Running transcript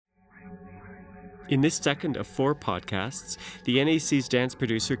In this second of 4 podcasts, the NAC's dance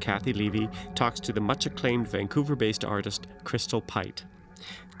producer Kathy Levy talks to the much-acclaimed Vancouver-based artist Crystal Pite.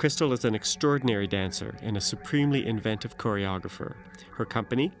 Crystal is an extraordinary dancer and a supremely inventive choreographer. Her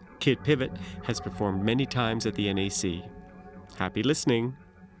company, Kid Pivot, has performed many times at the NAC. Happy listening!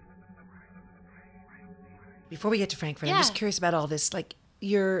 Before we get to Frankfurt, I'm just curious about all this. Like,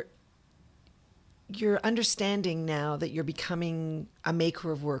 your understanding now that you're becoming a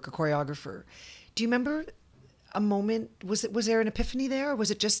maker of work, a choreographer. Do you remember a moment? Was there an epiphany there, or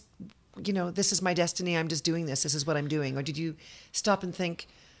was it just, this is my destiny, I'm just doing this is what I'm doing? Or did you stop and think,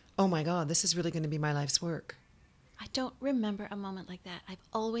 oh my God, this is really going to be my life's work? I don't remember a moment like that. I've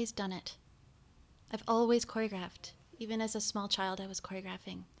always done it. I've always choreographed. Even as a small child, I was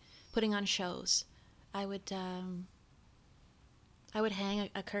choreographing, putting on shows. I would hang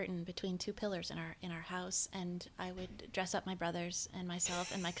a curtain between 2 pillars in our house, and I would dress up my brothers and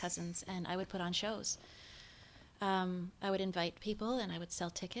myself and my cousins, and I would put on shows. I would invite people, and I would sell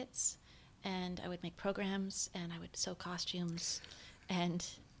tickets, and I would make programs, and I would sew costumes, and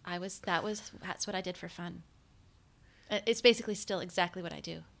that's what I did for fun. It's basically still exactly what I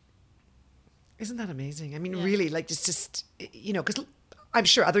do. Isn't that amazing? I mean, really, like, it's just, because I'm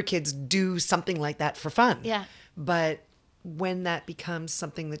sure other kids do something like that for fun. Yeah. But when that becomes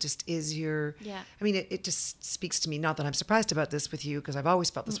something that just is your, I mean, it just speaks to me, not that I'm surprised about this with you, because I've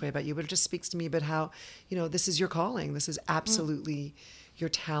always felt this way about you, but it just speaks to me about how, this is your calling. This is absolutely your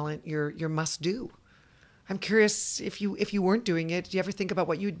talent, your must do. I'm curious, if you weren't doing it, do you ever think about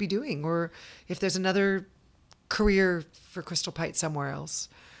what you'd be doing? Or if there's another career for Crystal Pite somewhere else?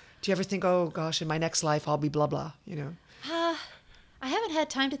 Do you ever think, oh gosh, in my next life, I'll be blah, blah, I haven't had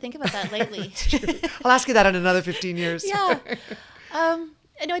time to think about that lately. I'll ask you that in another 15 years. Yeah.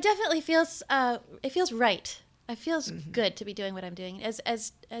 It definitely feels, it feels right. It feels good to be doing what I'm doing.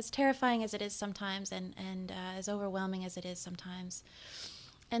 As terrifying as it is sometimes, and as overwhelming as it is sometimes.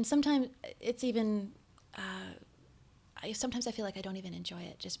 And sometimes it's even, sometimes I feel like I don't even enjoy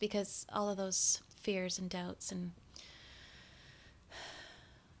it, just because all of those fears and doubts and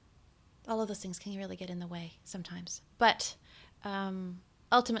all of those things can really get in the way sometimes. But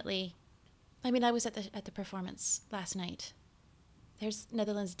ultimately, I mean, I was at the performance last night. There's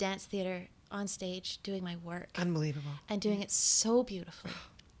Netherlands Dance Theatre on stage doing my work. Unbelievable. And doing it so beautifully.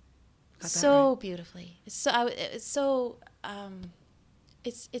 Beautifully. It's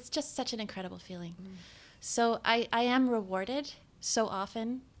just such an incredible feeling. So I am rewarded so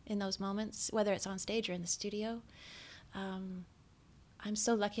often in those moments, whether it's on stage or in the studio. I'm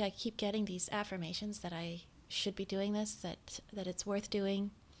so lucky I keep getting these affirmations that I should be doing this, that it's worth doing.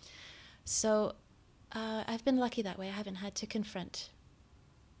 So I've been lucky that way. I haven't had to confront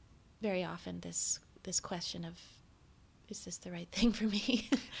very often this question of, is this the right thing for me?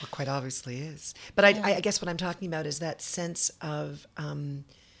 Well, quite obviously is. But I guess what I'm talking about is that sense of, I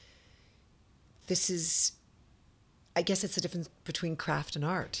guess it's the difference between craft and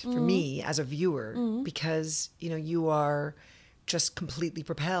art for me as a viewer, because, you are just completely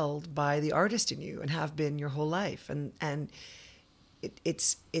propelled by the artist in you and have been your whole life. And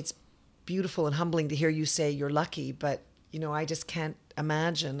it's beautiful and humbling to hear you say you're lucky, but, I just can't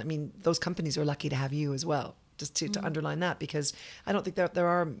imagine. I mean, those companies are lucky to have you as well, just to underline that, because I don't think there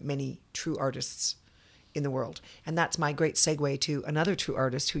are many true artists in the world. And that's my great segue to another true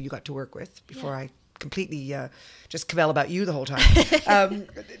artist who you got to work with before I completely just cavell about you the whole time.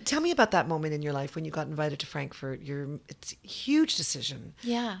 Tell me about that moment in your life when you got invited to Frankfurt. It's a huge decision.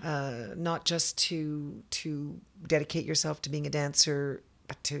 Yeah. Not just to dedicate yourself to being a dancer,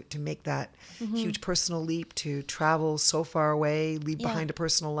 but to make that huge personal leap, to travel so far away, leave behind a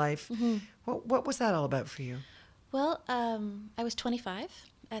personal life. What was that all about for you? Well, I was 25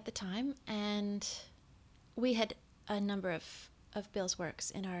 at the time, and we had a number of Bill's works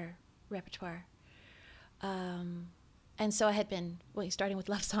in our repertoire. And so I had been starting with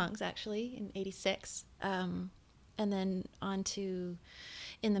Love Songs, actually, in 86, and then on to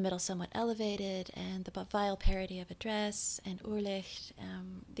In the Middle Somewhat Elevated, and the Bob Weil parody of A Dress, and Urlicht.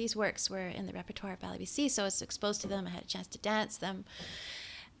 These works were in the repertoire of Bally BC, so I was exposed to them. I had a chance to dance them.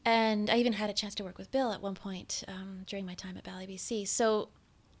 And I even had a chance to work with Bill at one point during my time at Bally BC. So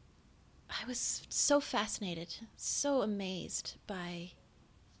I was so fascinated, so amazed by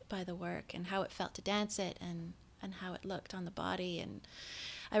the work and how it felt to dance it, and how it looked on the body. And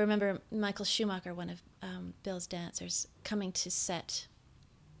I remember Michael Schumacher, one of Bill's dancers, coming to set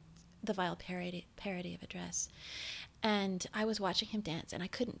the Weil parody of A Dress. And I was watching him dance, and I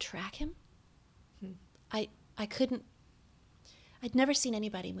couldn't track him. I couldn't. I'd never seen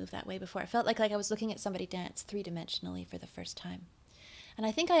anybody move that way before. I felt like I was looking at somebody dance 3-dimensionally for the first time. And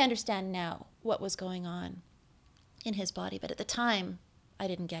I think I understand now what was going on in his body, but at the time I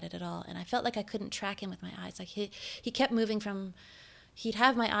didn't get it at all, and I felt like I couldn't track him with my eyes. Like he kept moving from, he'd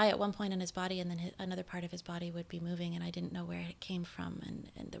have my eye at one point in his body, and then another part of his body would be moving, and I didn't know where it came from,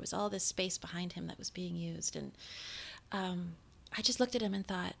 and there was all this space behind him that was being used, and I just looked at him and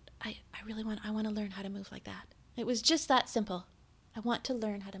thought, I want to learn how to move like that. It was just that simple. I want to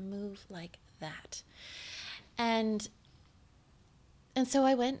learn how to move like that. And so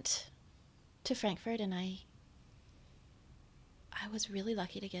I went to Frankfurt, and I was really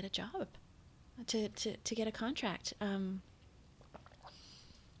lucky to get a job, to get a contract. And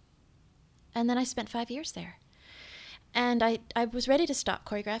then I spent 5 years there. And I was ready to stop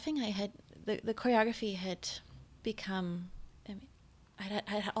choreographing. The choreography had become, I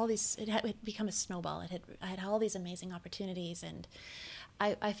had all these, it had become a snowball. I had all these amazing opportunities, and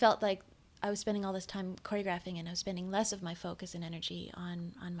I felt like I was spending all this time choreographing, and I was spending less of my focus and energy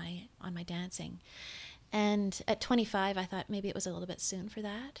on my dancing. And at 25, I thought maybe it was a little bit soon for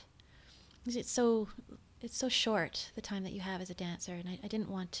that. It's so short, the time that you have as a dancer, and I didn't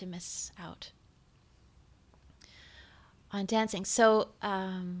want to miss out on dancing. So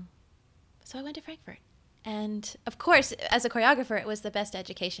I went to Frankfurt. And of course, as a choreographer, it was the best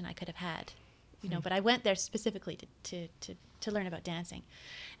education I could have had, but I went there specifically to learn about dancing,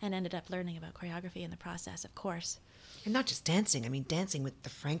 and ended up learning about choreography in the process, of course. And not just dancing, I mean, dancing with the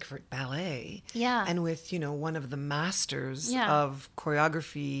Frankfurt Ballet. Yeah. And with, one of the masters Yeah. of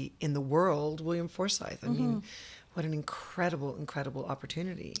choreography in the world, William Forsythe. I mean, what an incredible, incredible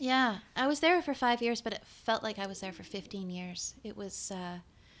opportunity. Yeah. I was there for 5 years, but it felt like I was there for 15 years. It was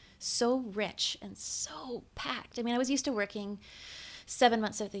so rich and so packed. I mean, I was used to working 7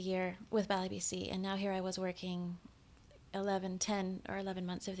 months of the year with Ballet BC, and now here I was working 10 or 11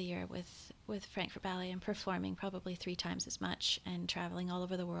 months of the year with Frankfurt Ballet, and performing probably 3 times as much, and traveling all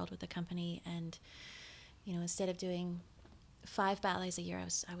over the world with the company. And instead of doing 5 ballets a year,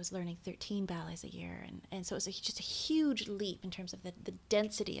 I was learning 13 ballets a year, and so it was just a huge leap in terms of the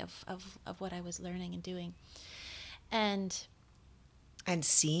density of what I was learning and doing, and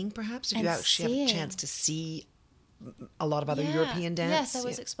seeing, perhaps, did and you actually have a chance to see a lot of other European dance? Yes, I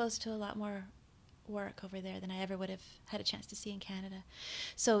was exposed to a lot more work over there than I ever would have had a chance to see in Canada.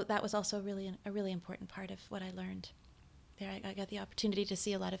 So that was also a really important part of what I learned there. I got the opportunity to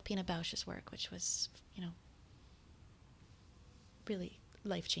see a lot of Pina Bausch's work, which was, really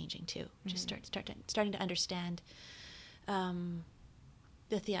life-changing too. Just starting to understand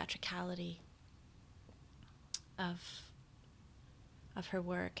the theatricality of her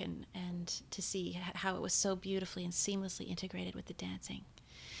work, and to see how it was so beautifully and seamlessly integrated with the dancing.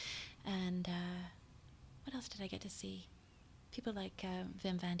 And what else did I get to see? People like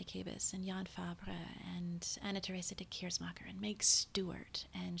Wim van de Kebus and Jan Fabre and Anna Teresa de Keersmacher and Meg Stewart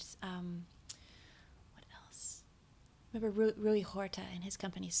and what else? Remember Rui Horta and his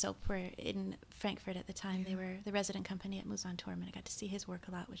company Soap were in Frankfurt at the time. They were the resident company at Mouzon Turm, and I got to see his work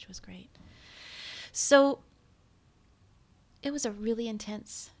a lot, which was great. So it was a really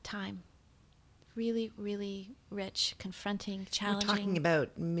intense time. Really, really rich, confronting, challenging. We're talking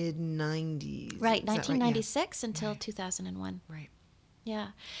about mid-90s. Right, 1996 right? Yeah. until 2001. Right. Yeah.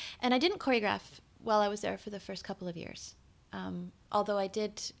 And I didn't choreograph while I was there for the first couple of years. Although I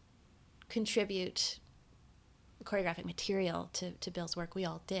did contribute choreographic material to Bill's work. We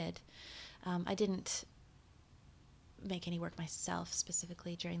all did. I didn't make any work myself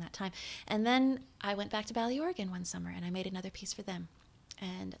specifically during that time. And then I went back to Ballet Oregon one summer, and I made another piece for them.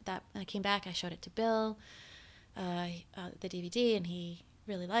 And when I came back, I showed it to Bill, the DVD, and he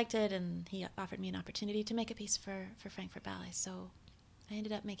really liked it, and he offered me an opportunity to make a piece for Frankfurt Ballet. So I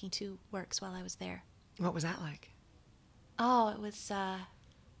ended up making 2 works while I was there. What was that like? Oh, it was,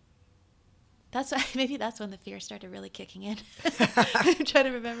 maybe that's when the fear started really kicking in. I'm trying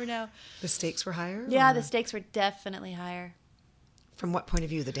to remember now. The stakes were higher? Yeah, or? the stakes were definitely higher. From what point of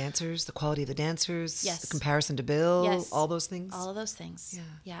view? The dancers, the quality of the dancers, Yes. the comparison to Bill, Yes. all those things? All of those things.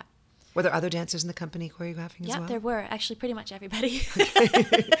 Yeah. Were there other dancers in the company choreographing as well? Yeah, there were. Actually, pretty much everybody.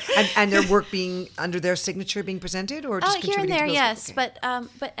 and their work being under their signature being presented, or just here and contributing there, to Bill's yes. work? Okay.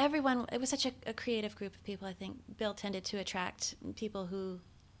 But everyone, it was such a creative group of people. I think Bill tended to attract people who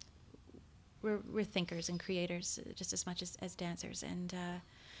were thinkers and creators just as much as dancers. And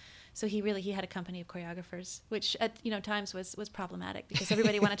so he had a company of choreographers, which at times was problematic because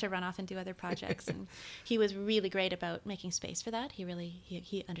everybody wanted to run off and do other projects, and he was really great about making space for that.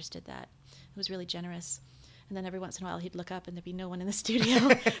 He understood that. He was really generous. And then every once in a while he'd look up and there'd be no one in the studio.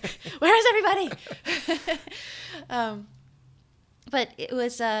 Where is everybody? But it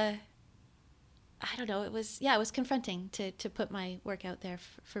was I don't know, it was confronting to put my work out there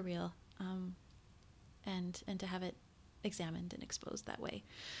for real, and to have it examined and exposed that way.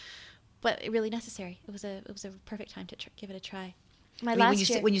 But really necessary. It was a perfect time to give it a try.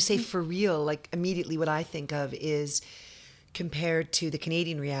 When you say for real, like immediately what I think of is compared to the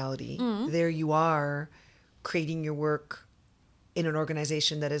Canadian reality, there you are creating your work in an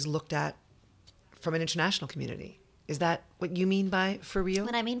organization that is looked at from an international community. Is that what you mean by for real?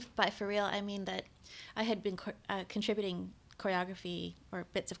 When I mean by for real, I mean that I had been contributing choreography or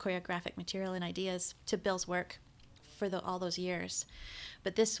bits of choreographic material and ideas to Bill's work for all those years.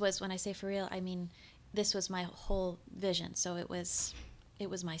 But this was, when I say for real, I mean this was my whole vision. So it was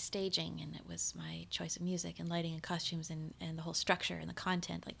my staging, and it was my choice of music and lighting and costumes, and the whole structure and the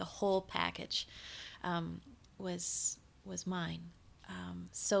content, like the whole package was mine.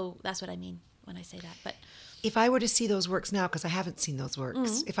 So that's what I mean when I say that. But if I were to see those works now, because I haven't seen those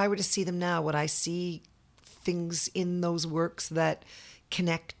works, if I were to see them now, would I see things in those works that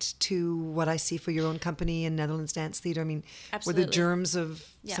connect to what I see for your own company and Netherlands Dance Theatre? I mean, absolutely. Were the germs of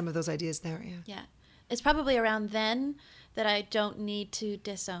some of those ideas there? Yeah. It's probably around then that I don't need to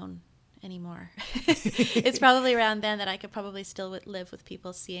disown anymore. It's probably around then that I could probably still live with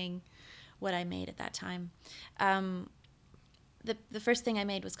people seeing what I made at that time. The first thing I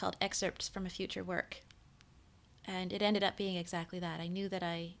made was called Excerpts from a Future Work. And it ended up being exactly that. I knew that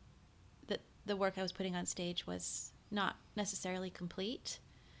the work I was putting on stage was not necessarily complete,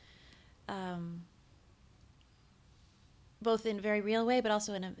 both in a very real way, but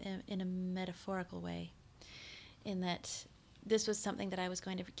also in a metaphorical way, in that this was something that I was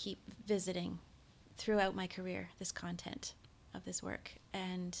going to keep visiting throughout my career, this content of this work.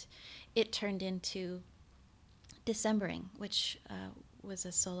 And it turned into Decembering, which was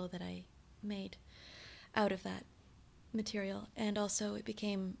a solo that I made out of that material. And also it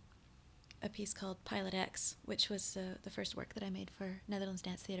became a piece called Pilot X, which was the first work that I made for Netherlands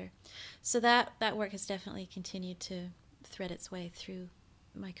Dance Theatre. So that work has definitely continued to thread its way through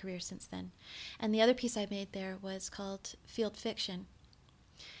my career since then. And the other piece I made there was called Field Fiction.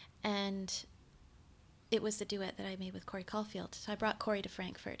 And it was the duet that I made with Corey Caulfield. So I brought Corey to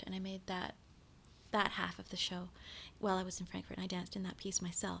Frankfurt, and I made that half of the show while I was in Frankfurt, and I danced in that piece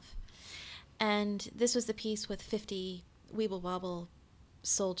myself. And this was the piece with 50 Weeble Wobble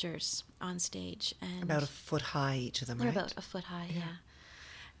soldiers on stage, and about a foot high each of them, they're right? about a foot high, yeah.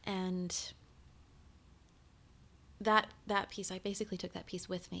 And that piece, I basically took that piece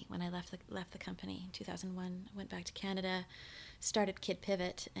with me when I left the company in 2001. I went back to Canada, started Kid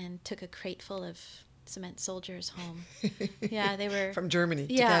Pivot, and took a crate full of cement soldiers home. Yeah, they were from Germany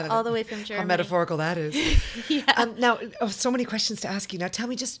to Canada. Canada. All the way from Germany. How metaphorical that is. Yeah. Now, so many questions to ask you. Now, tell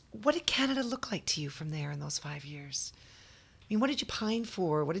me, just what did Canada look like to you from there in those 5 years? I mean, what did you pine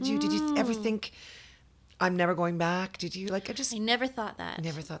for? Did you ever think, I'm never going back? Did you I never thought that. I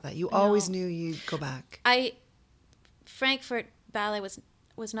never thought that. You always knew you'd go back. Frankfurt Ballet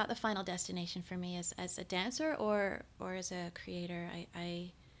was not the final destination for me as a dancer or as a creator.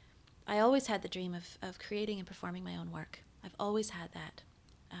 I always had the dream of creating and performing my own work. I've always had that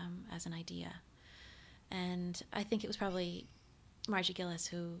as an idea. And I think it was probably Margie Gillis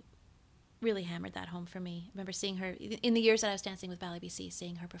who really hammered that home for me. I remember seeing her, in the years that I was dancing with Ballet BC,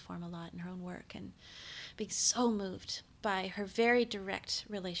 seeing her perform a lot in her own work and being so moved by her very direct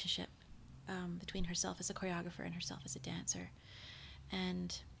relationship between herself as a choreographer and herself as a dancer.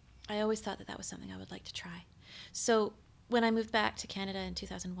 And I always thought that was something I would like to try. So when I moved back to Canada in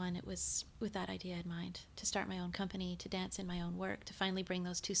 2001, it was with that idea in mind, to start my own company, to dance in my own work, to finally bring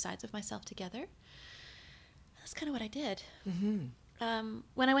those two sides of myself together. That's kind of what I did. Mm-hmm.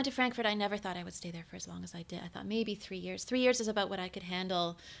 When I went to Frankfurt, I never thought I would stay there for as long as I did. I thought maybe 3 years. 3 years is about what I could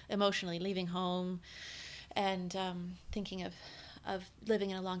handle emotionally, leaving home and thinking of living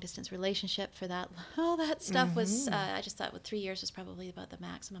in a long-distance relationship for that. All that stuff was, I just thought 3 years was probably about the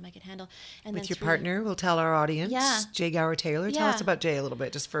maximum I could handle. And with then your partner, we'll tell our audience, Jay Gower Taylor. Yeah. Tell us about Jay a little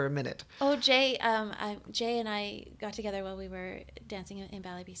bit, just for a minute. Oh, Jay, Jay and I got together while we were dancing in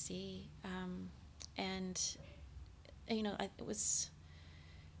Ballet BC. And, you know, I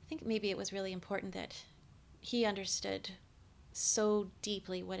think maybe it was really important that he understood so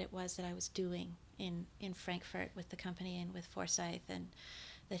deeply what it was that I was doing in Frankfurt with the company and with Forsyth, and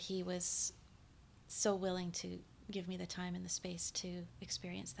that he was so willing to give me the time and the space to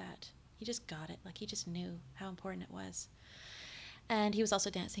experience that. He just got it. He just knew how important it was. And he was also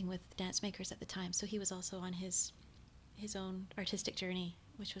dancing with dance makers at the time, so he was also on his own artistic journey,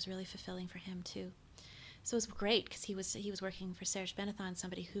 which was really fulfilling for him too. So it was great because he was working for Serge Benethon,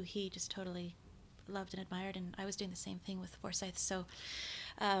 somebody who he just totally loved and admired, and I was doing the same thing with Forsyth. So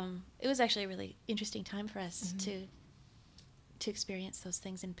it was actually a really interesting time for us to experience those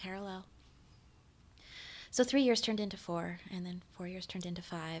things in parallel. So 3 years turned into 4, and then 4 years turned into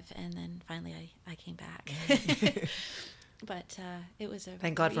 5, and then finally I came back. But it was a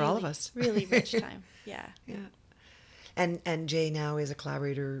thank God for all of us. Really rich time. Yeah. Yeah. And Jay now is a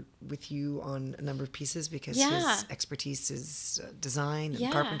collaborator with you on a number of pieces because his expertise is design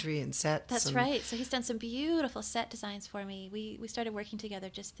and carpentry and sets. That's right. So he's done some beautiful set designs for me. We started working together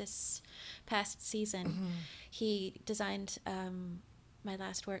just this past season. He designed my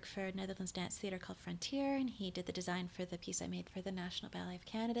last work for Netherlands Dance Theatre called Frontier, and he did the design for the piece I made for the National Ballet of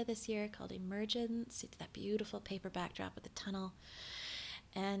Canada this year called Emergence. He did that beautiful paper backdrop with the tunnel.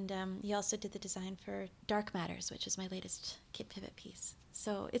 And he also did the design for Dark Matters, which is my latest Kid Pivot piece.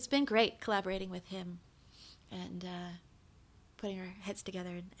 So it's been great collaborating with him and putting our heads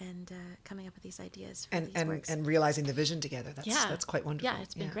together and coming up with these ideas for these works. And realizing the vision together. That's quite wonderful. Yeah,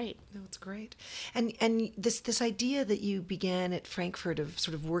 it's been great. No, it's great. And this idea that you began at Frankfurt of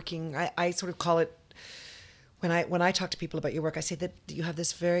sort of working, I sort of call it, when I talk to people about your work, I say that you have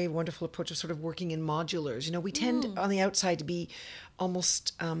this very wonderful approach of sort of working in modulars. You know, we tend on the outside to be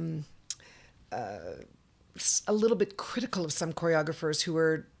almost a little bit critical of some choreographers who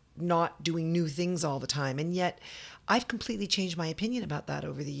are not doing new things all the time. And yet I've completely changed my opinion about that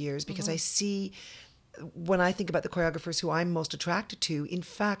over the years because I see, when I think about the choreographers who I'm most attracted to, in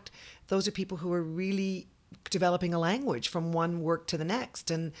fact, those are people who are really developing a language from one work to the next.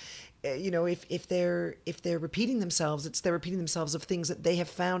 And you know, if they're repeating themselves, they're repeating themselves of things that they have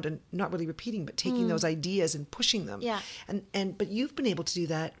found, and not really repeating, but taking those ideas and pushing them. Yeah. But you've been able to do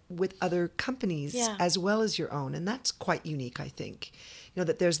that with other companies as well as your own, and that's quite unique, I think. You know,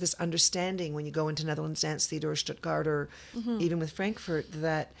 that there's this understanding when you go into Netherlands Dance Theatre or Stuttgart or even with Frankfurt,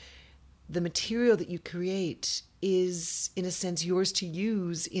 that the material that you create is, in a sense, yours to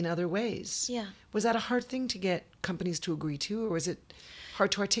use in other ways. Yeah. Was that a hard thing to get companies to agree to, or was it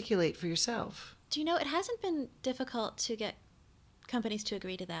hard to articulate for yourself? Do you know, it hasn't been difficult to get companies to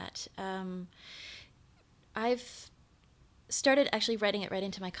agree to that. I've started actually writing it right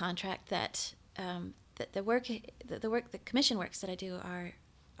into my contract that that the commission works that I do are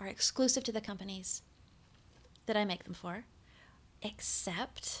exclusive to the companies that I make them for,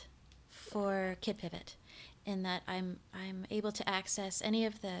 except for Kid Pivot, in that I'm able to access any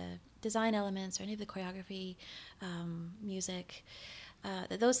of the design elements or any of the choreography, music.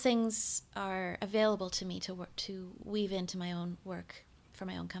 Those things are available to me to weave into my own work for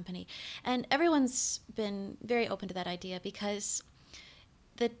my own company. And everyone's been very open to that idea because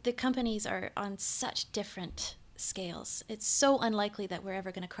the companies are on such different scales. It's so unlikely that we're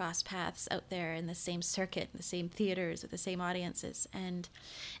ever going to cross paths out there in the same circuit, in the same theaters, with the same audiences. And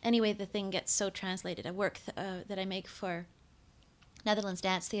anyway, the thing gets so translated. A work that I make for Netherlands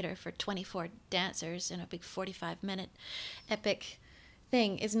Dance Theatre for 24 dancers in a big 45-minute epic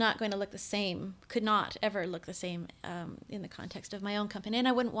thing is not going to look the same, could not ever look the same in the context of my own company, and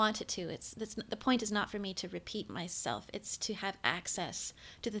I wouldn't want it to. The point is not for me to repeat myself, it's to have access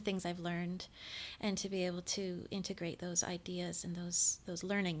to the things I've learned and to be able to integrate those ideas and those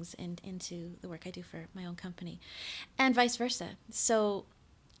learnings into the work I do for my own company, and vice versa. So,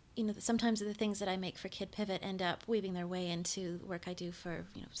 you know, sometimes the things that I make for Kid Pivot end up weaving their way into the work I do for,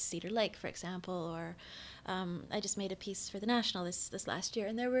 you know, Cedar Lake, for example, or I just made a piece for the National this last year,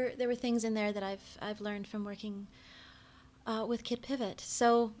 and there were things in there that I've learned from working with Kid Pivot.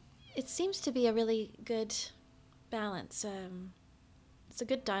 So it seems to be a really good balance. It's a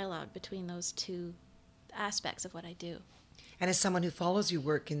good dialogue between those two aspects of what I do. And as someone who follows your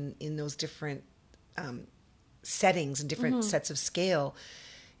work in those different settings and different sets of scale,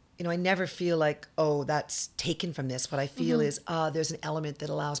 you know, I never feel like, oh, that's taken from this. What I feel is, there's an element that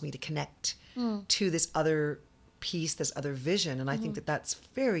allows me to connect to this other piece, this other vision. And I think that that's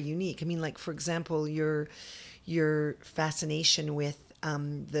very unique. I mean, like, for example, your fascination with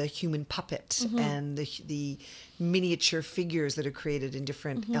the human puppet and the miniature figures that are created in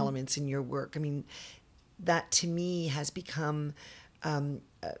different elements in your work. I mean, that to me has become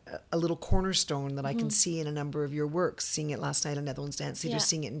a little cornerstone that I can see in a number of your works, seeing it last night on Netherlands Dance Theatre,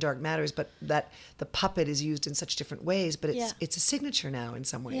 seeing it in Dark Matters, but that the puppet is used in such different ways, but it's a signature now in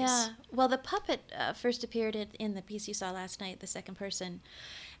some ways. Yeah, well, the puppet first appeared in the piece you saw last night, The Second Person,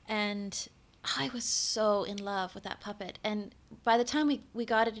 and I was so in love with that puppet. And by the time we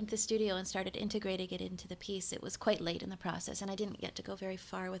got it into the studio and started integrating it into the piece, it was quite late in the process, and I didn't get to go very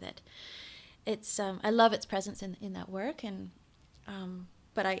far with it. It's I love its presence in that work, and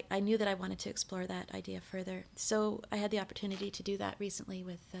but I knew that I wanted to explore that idea further. So I had the opportunity to do that recently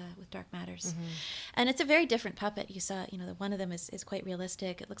with Dark Matters. And it's a very different puppet. You saw, the one of them is quite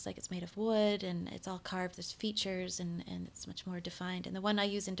realistic. It looks like it's made of wood and it's all carved. There's features and it's much more defined. And the one I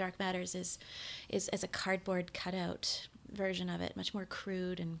use in Dark Matters is as a cardboard cutout version of it, much more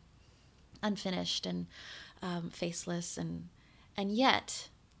crude and unfinished and faceless. And yet,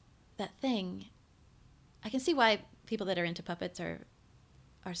 that thing, I can see why people that are into puppets are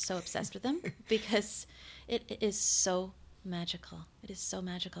so obsessed with them, because it is so magical. It is so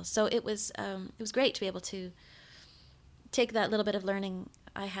magical. So it was great to be able to take that little bit of learning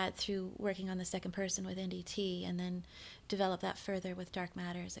I had through working on the second person with NDT, and then develop that further with Dark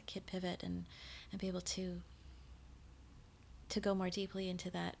Matters at Kid Pivot, and be able to go more deeply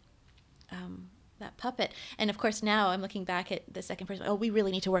into that that puppet. And of course now I'm looking back at the second person. Oh, we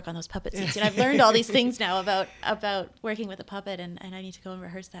really need to work on those puppet scenes. I've learned all these things now about working with a puppet, and I need to go and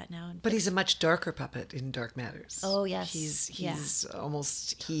rehearse that now. But he's a much darker puppet in Dark Matters. Oh yes, he's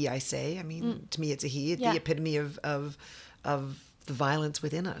almost he. I say. I mean, to me, it's a he. It's the epitome of the violence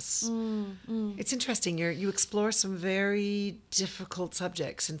within us. It's interesting. You explore some very difficult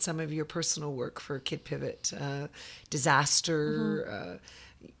subjects in some of your personal work for Kid Pivot. Disaster.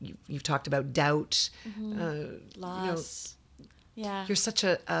 You've talked about doubt, loss. You're such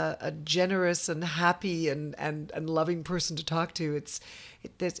a generous and happy and loving person to talk to. It's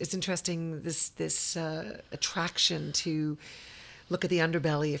interesting, this attraction to look at the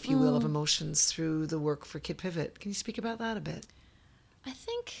underbelly, if you will, of emotions through the work for Kid Pivot. Can you speak about that a bit? I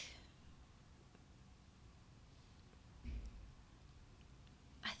think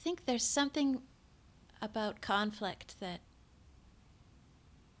there's something about conflict that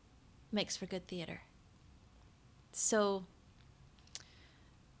makes for good theater. So,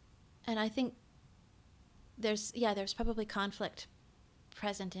 and I think there's probably conflict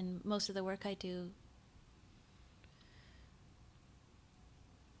present in most of the work I do,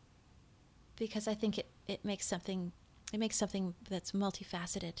 because I think it makes something that's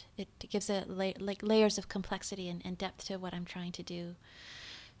multifaceted. It gives layers of complexity and depth to what I'm trying to do.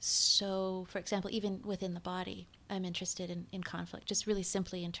 So, for example, even within the body, I'm interested in conflict, just really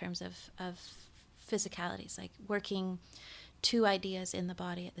simply in terms of physicalities, like working two ideas in the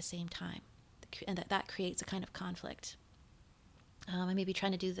body at the same time, and that creates a kind of conflict. I may be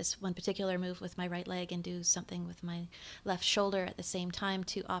trying to do this one particular move with my right leg and do something with my left shoulder at the same time,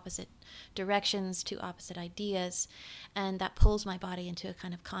 two opposite directions, two opposite ideas, and that pulls my body into a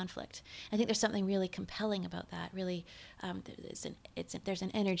kind of conflict. I think there's something really compelling about that. Really, there's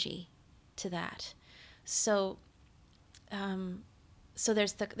an energy to that. So,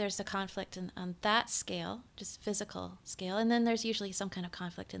 there's the conflict on that scale, just physical scale, and then there's usually some kind of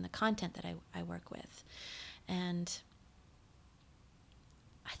conflict in the content that I work with, and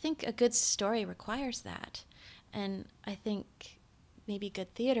I think a good story requires that, and I think maybe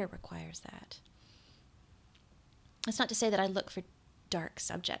good theater requires that. That's not to say that I look for dark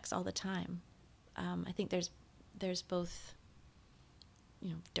subjects all the time. I think there's both,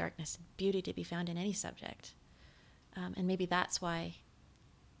 darkness and beauty to be found in any subject, and maybe that's why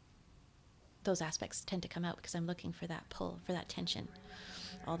those aspects tend to come out, because I'm looking for that pull, for that tension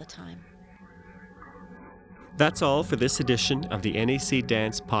all the time. That's all for this edition of the NAC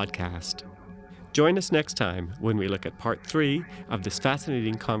Dance Podcast. Join us next time when we look at part 3 of this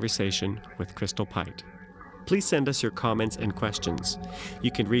fascinating conversation with Crystal Pite. Please send us your comments and questions.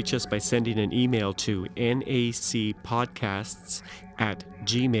 You can reach us by sending an email to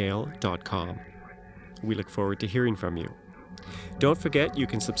nacpodcasts@gmail.com. We look forward to hearing from you. Don't forget you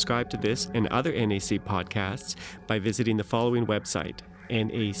can subscribe to this and other NAC podcasts by visiting the following website,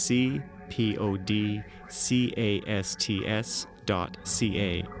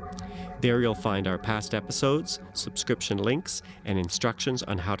 nacpodcasts.ca. There you'll find our past episodes, subscription links, and instructions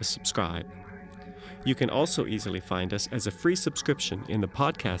on how to subscribe. You can also easily find us as a free subscription in the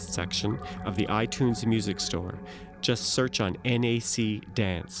podcast section of the iTunes Music Store. Just search on NAC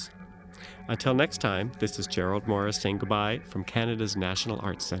Dance. Until next time, this is Gerald Morris saying goodbye from Canada's National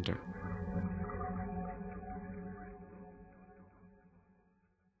Arts Centre.